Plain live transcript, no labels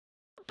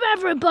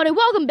Everybody,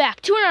 welcome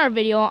back to another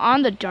video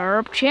on the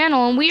Derp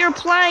channel, and we are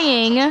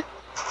playing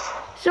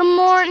some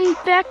more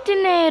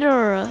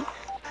Infectinator.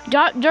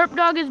 Derp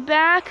Dog is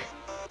back,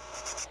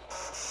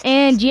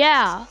 and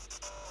yeah,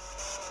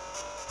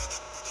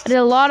 I did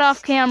a lot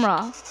off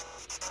camera.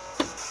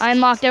 I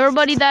unlocked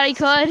everybody that I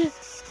could,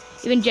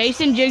 even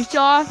Jason,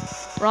 Jigsaw,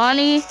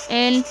 Ronnie,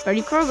 and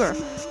Freddy Krueger,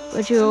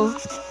 which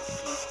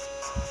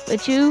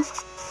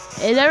is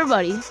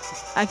everybody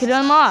I could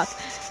unlock.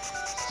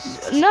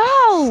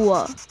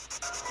 No!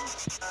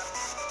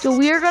 So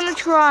we are gonna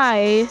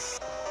try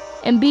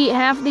and beat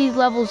half these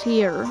levels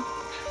here.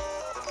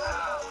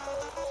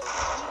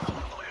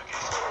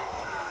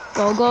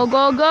 Go, go,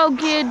 go, go,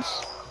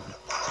 kids.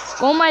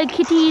 Go, my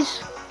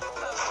kitties.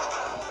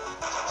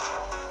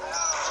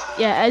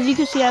 Yeah, as you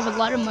can see, I have a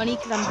lot of money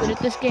because I'm good at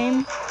this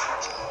game.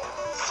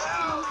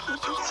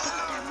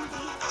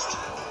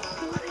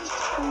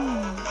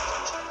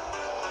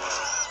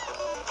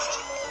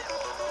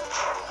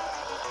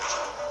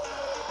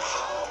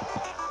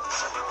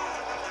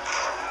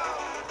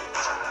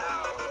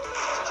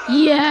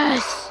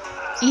 Yes!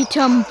 Eat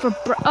them for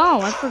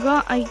oh, I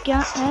forgot I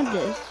had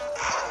this.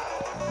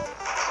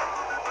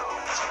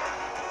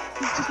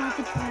 You forgot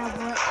the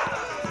tablet.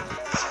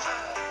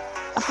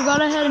 I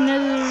forgot I had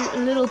another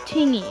little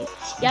tingy.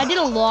 Yeah, I did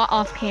a lot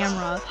off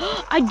camera.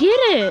 I did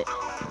it!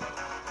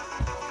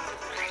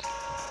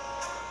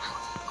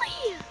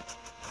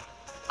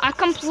 I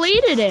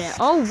completed it.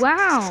 Oh,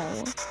 wow.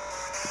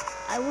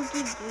 I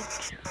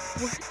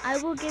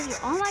will give you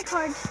all my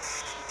cards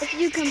if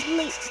you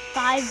complete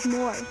 5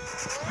 more.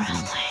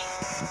 Really?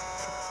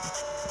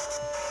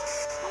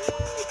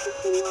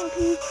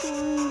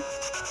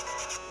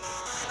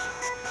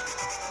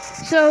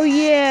 So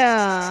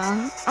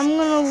yeah, I'm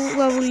gonna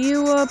level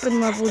you up and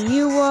level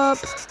you up,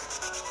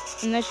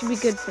 and that should be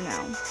good for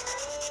now.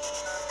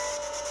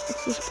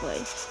 What's this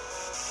place?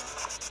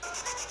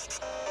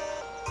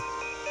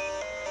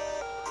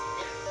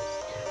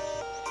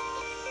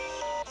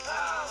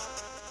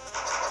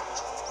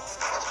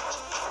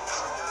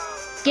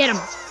 Get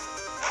him.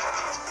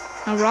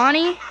 Now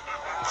Ronnie,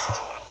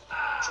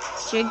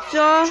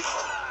 Jigsaw,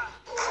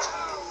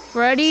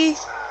 Freddy,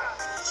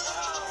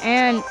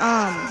 and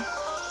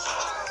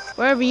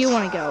wherever you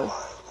want to go.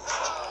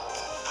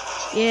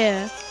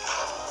 Yeah.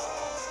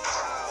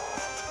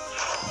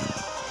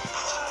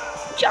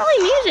 Jolly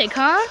music,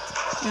 huh?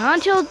 Not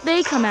until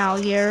they come out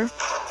here.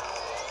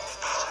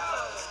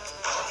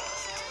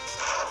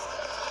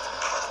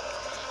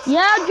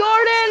 Yeah,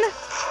 Jordan!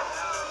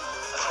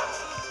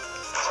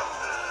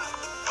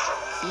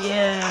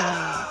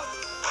 Yeah.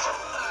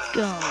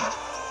 Go.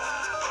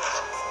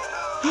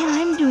 Man,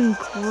 I'm doing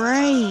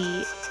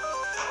great.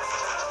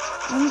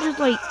 I'm just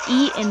like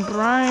eating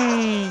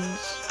brains.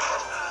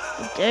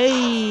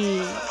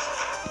 Today.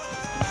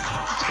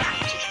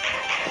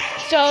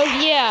 So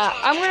yeah,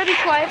 I'm gonna be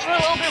quiet for a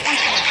little bit. One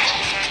second.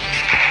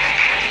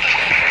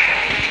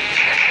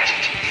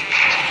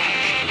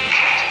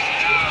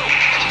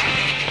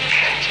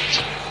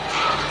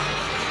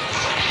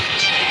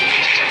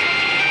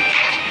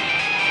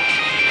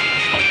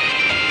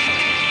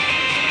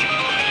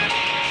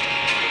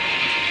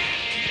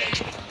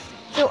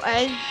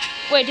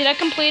 Wait, did I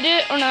complete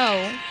it or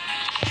no?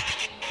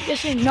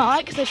 Guessing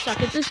not, because I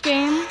suck at this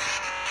game.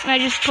 And I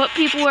just put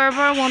people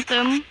wherever I want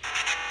them.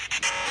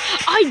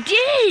 I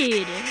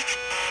did!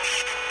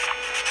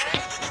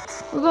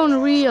 We're going to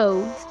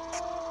Rio.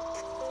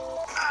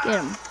 Get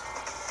him.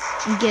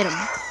 And get him.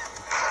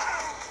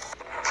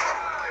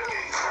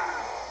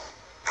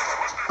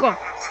 Go.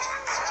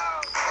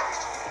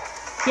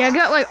 Yeah, I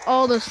got like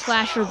all the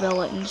slasher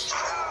villains.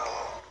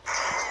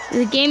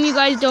 The game you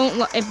guys don't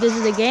like, if this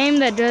is a game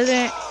that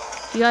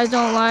you guys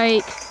don't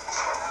like,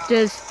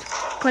 just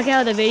click out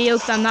of the video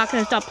because I'm not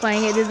going to stop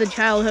playing it. This is a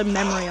childhood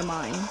memory of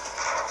mine.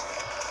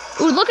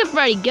 Ooh, look at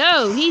Freddy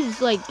go. He's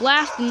like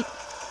blasting,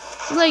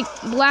 off.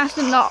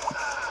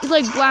 He's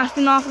like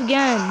blasting off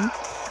again.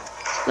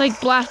 Like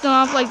blasting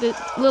off like the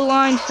little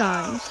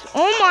Einsteins.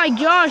 Oh my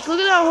gosh, look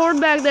at that horde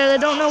back there. They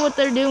don't know what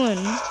they're doing.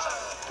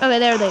 Okay,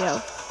 there they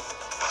go.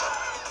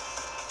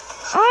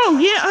 Oh,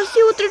 yeah, I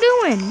see what they're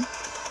doing.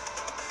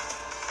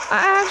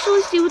 I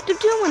actually see what they're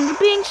doing. They're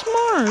being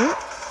smart.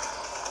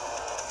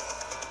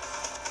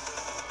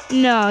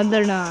 No,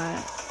 they're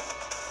not.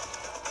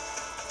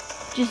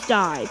 Just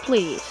die,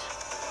 please.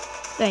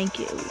 Thank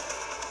you.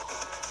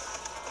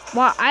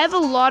 Wow, I have a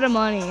lot of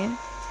money.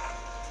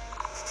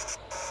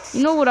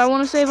 You know what I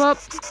want to save up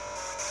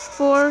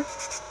for?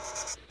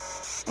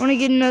 I want to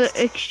get another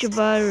extra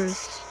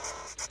virus.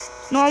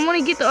 No, I want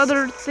to get the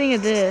other thing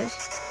of this.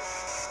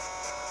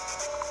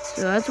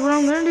 So that's what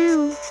I'm going to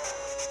do.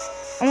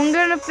 I'm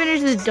gonna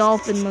finish this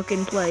dolphin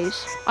looking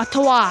place.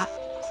 Ottawa.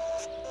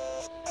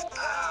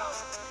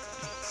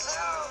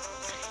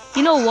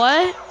 You know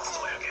what?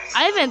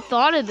 I haven't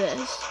thought of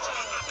this.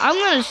 I'm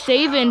gonna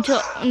save it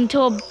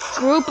until a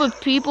group of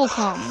people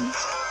come.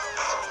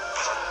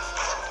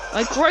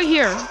 Like right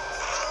here.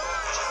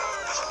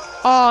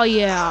 Oh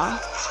yeah.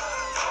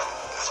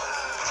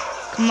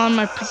 Come on,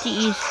 my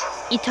pretties.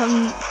 eat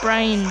some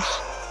brains.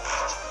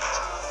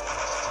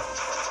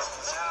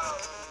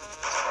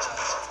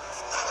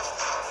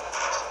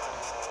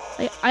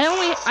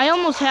 I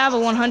almost have a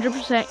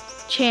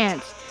 100%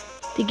 chance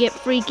to get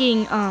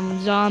freaking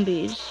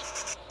zombies.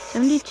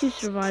 72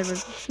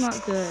 survivors. It's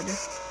not good.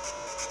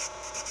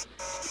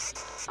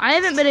 I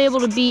haven't been able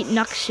to beat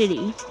Nook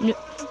City. Nook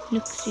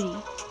City.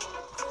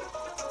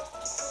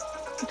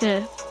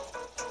 Okay.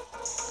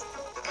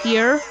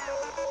 Here.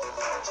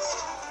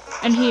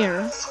 And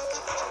here.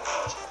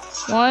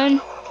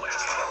 1,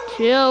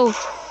 2,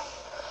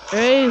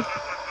 3.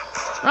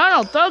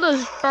 Ronald, throw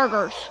those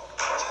burgers.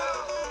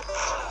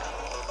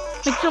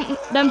 Make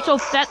them so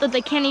fat that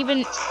they can't even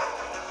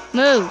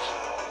move.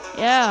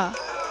 Yeah.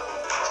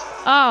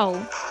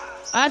 Oh.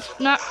 That's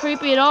not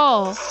creepy at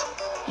all.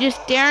 Just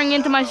staring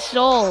into my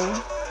soul.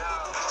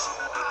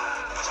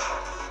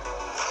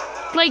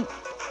 Like,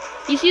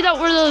 you see that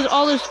where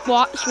all those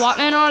SWAT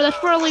men are? That's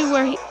probably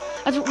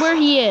that's where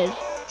he is.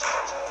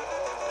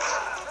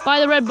 By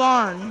the red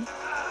barn.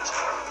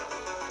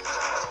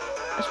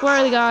 That's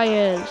where the guy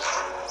is.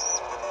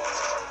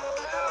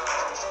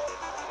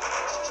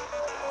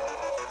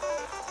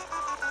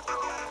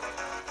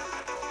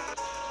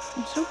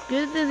 I'm so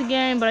good at this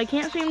game, but I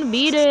can't seem to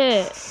beat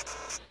it.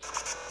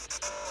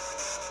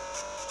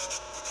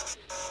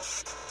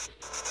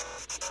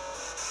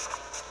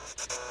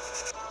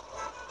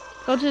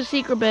 Go to the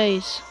secret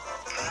base.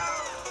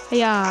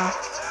 Hiya.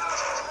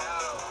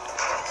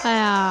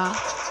 Hiya.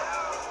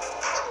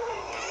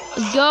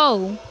 Let's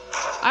go.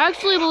 I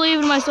actually believe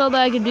in myself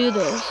that I could do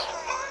this.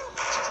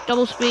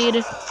 Double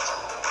speed.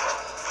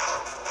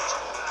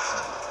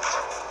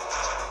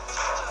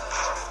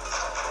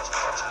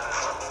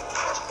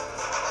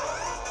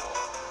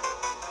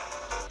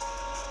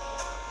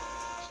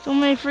 So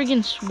many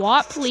freaking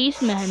SWAT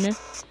policemen.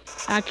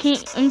 I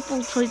can't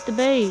infiltrate the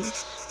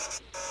base.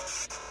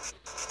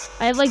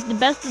 I have like the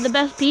best of the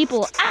best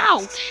people.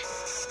 Ouch!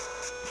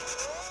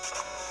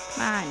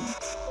 Come on.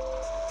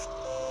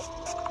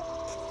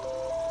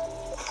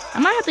 I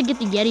might have to get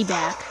the Yeti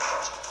back.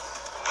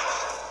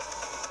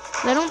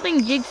 I don't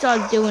think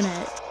Jigsaw's doing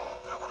it.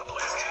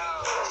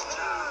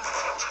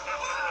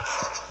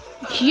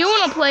 If you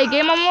wanna play a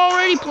game, I'm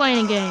already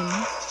playing a game.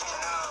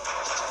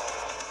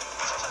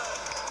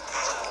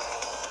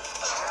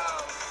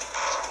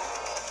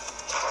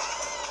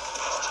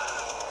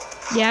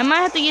 Yeah, I might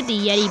have to get the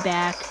Yeti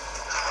back.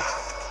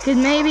 Cause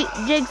maybe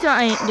Jigsaw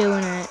ain't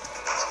doing it.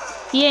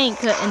 He ain't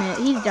cutting it.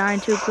 He's dying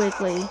too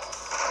quickly.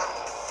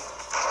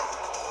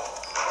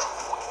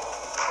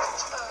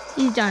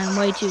 He's dying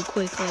way too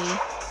quickly.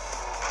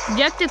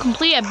 Objective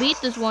complete. I beat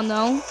this one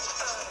though.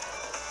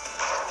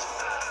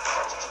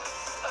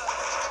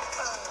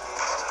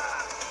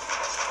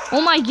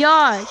 Oh my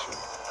gosh.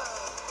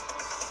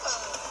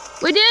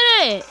 We did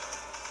it!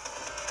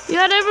 We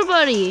got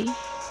everybody.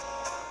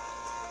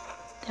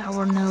 There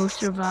were no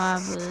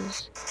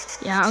survivors.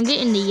 Yeah, I'm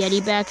getting the Yeti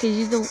back because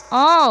he's the...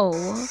 Oh!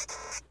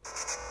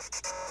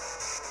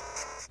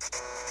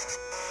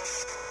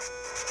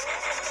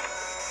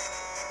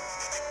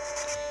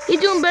 He's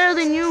doing better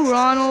than you,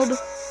 Ronald.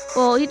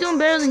 Well, he's doing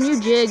better than you,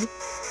 Jig.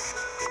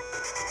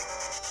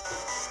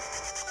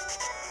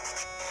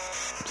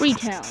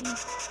 Freetown.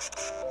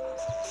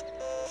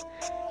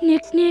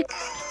 Nick.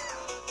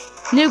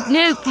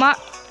 Nuke, my...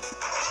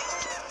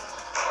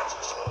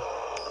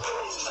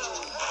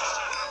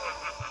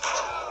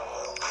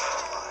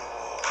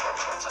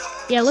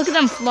 Yeah, look at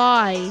them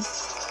fly. Look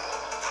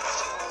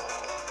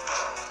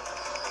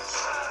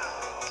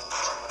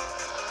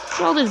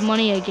at all this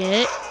money I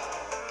get.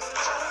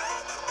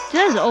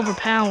 That is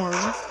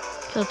overpowered.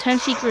 Kill 10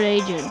 secret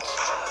agents.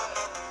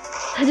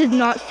 That did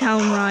not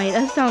sound right.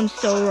 That sounds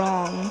so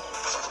wrong.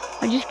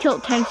 I just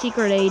killed 10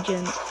 secret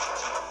agents.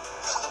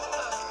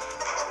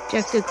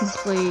 Objective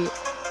complete.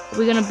 Are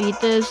we gonna beat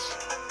this?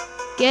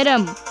 Get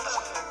him.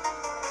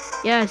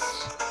 Yes.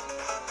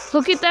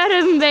 Look at that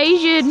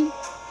invasion.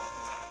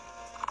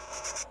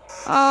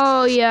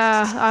 Oh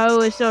yeah, I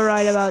was so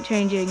right about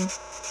changing.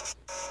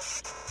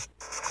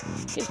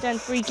 Just that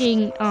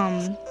freaking,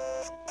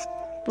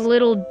 the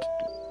little,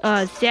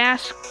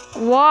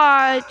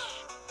 Sasquatch.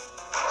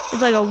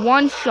 It's like a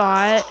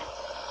one-shot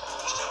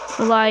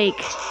for, like,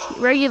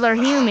 regular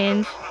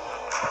humans.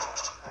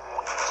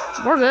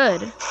 We're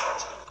good.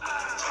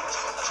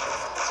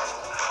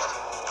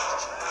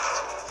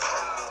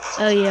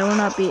 Oh yeah, we're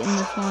not beating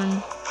this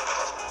one.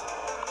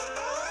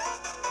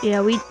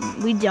 Yeah, we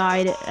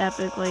died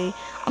epically.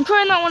 I'm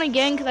trying that one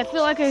again because I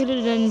feel like I could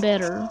have done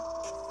better.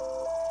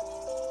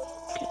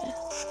 Okay.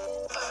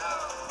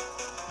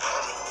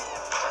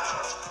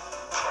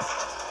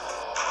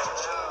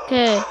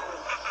 Okay.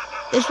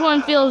 This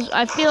one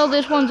I feel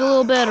this one's a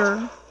little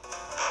better.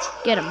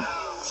 Get him.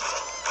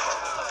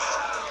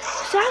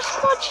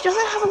 Sasquatch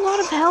doesn't have a lot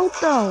of health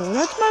though.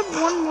 That's my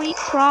one weak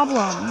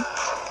problem.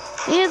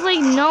 He has like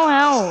no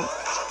health.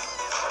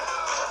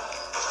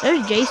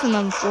 There's Jason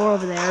on the floor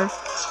over there.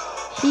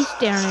 He's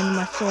staring into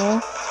my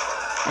soul.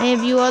 Any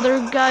of you other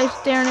guys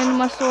staring into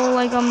my soul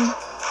like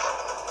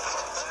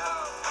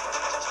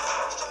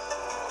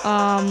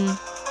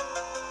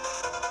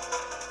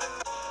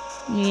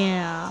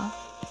Yeah.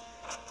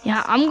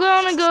 Yeah, I'm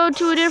gonna go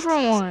to a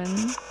different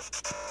one.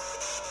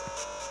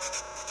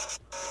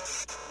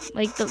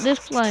 Like this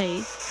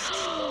place.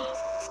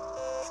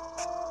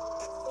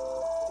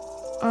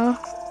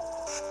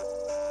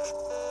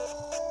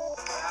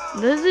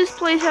 Does this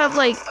place have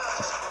like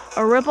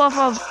a ripoff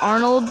of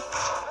Arnold?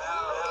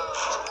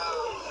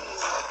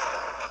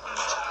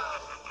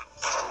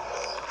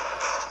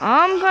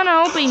 I'm kind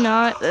of hoping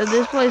not. That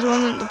this place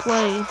wasn't the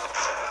place.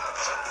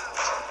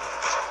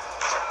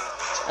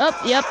 Oh,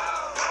 yep.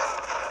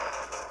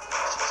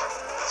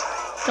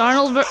 It's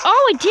Arnold.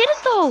 Oh, I did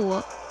it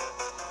though.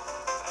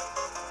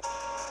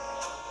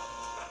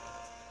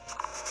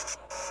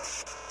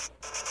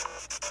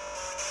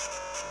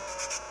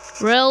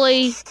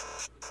 Really?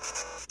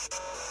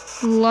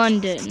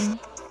 London.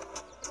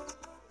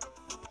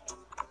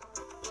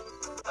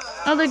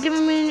 Oh, they're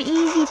giving me an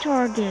easy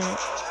target.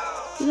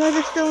 You guys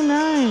are so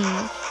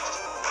nice.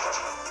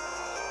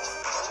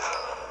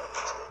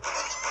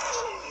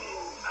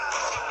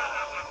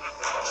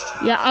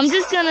 Yeah, I'm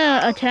just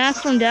gonna attack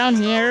from down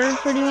here,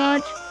 pretty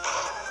much.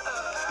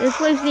 This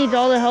place needs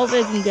all the help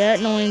it can get,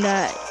 knowing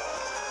that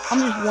I'm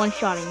just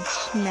one-shotting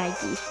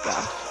snaggy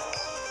stuff.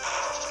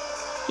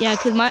 Yeah,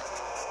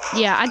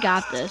 yeah, I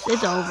got this.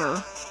 It's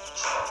over.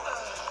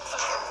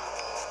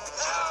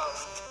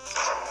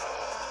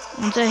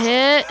 Once a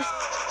hit.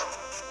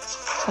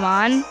 Come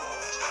on.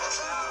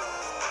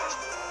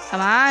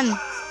 Come on.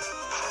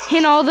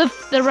 And all the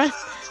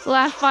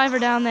last 5 are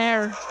down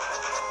there.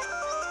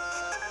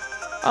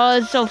 Oh,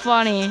 it's so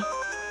funny.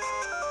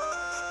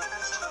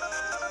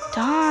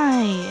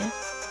 Die.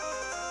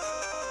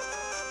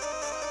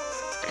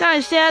 It's kind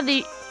of sad that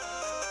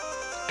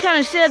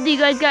you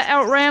guys got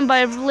outran by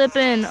a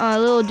flippin'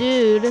 little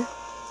dude.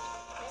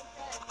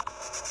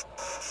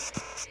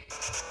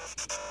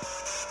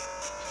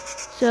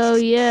 So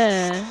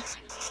yeah.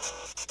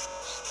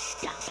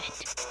 Stop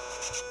it.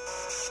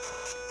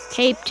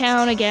 Cape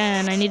Town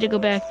again. I need to go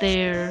back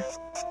there.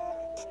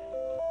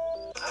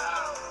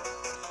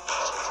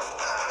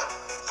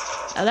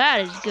 Now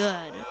that is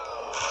good.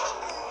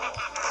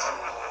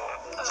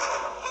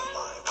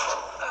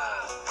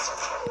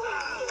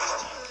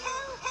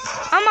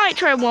 I might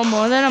try one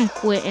more, then I'm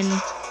quitting.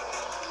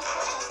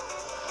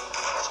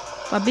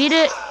 If I beat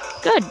it,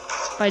 good.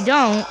 If I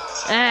don't,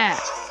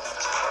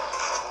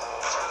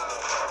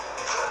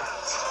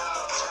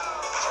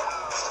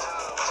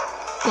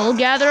 Gold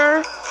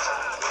gatherer.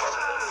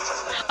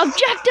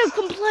 Objective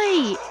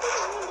complete.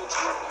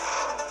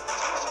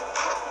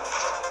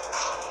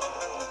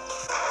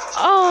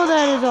 Oh,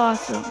 that is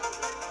awesome.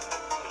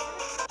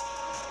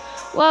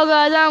 Well,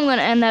 guys, I'm going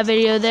to end that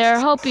video there.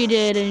 Hope you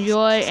did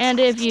enjoy. And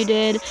if you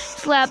did,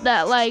 slap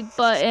that like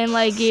button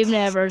like you've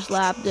never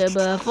slapped it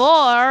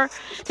before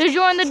to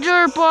join the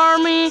Derp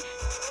Army.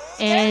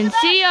 And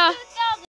see ya.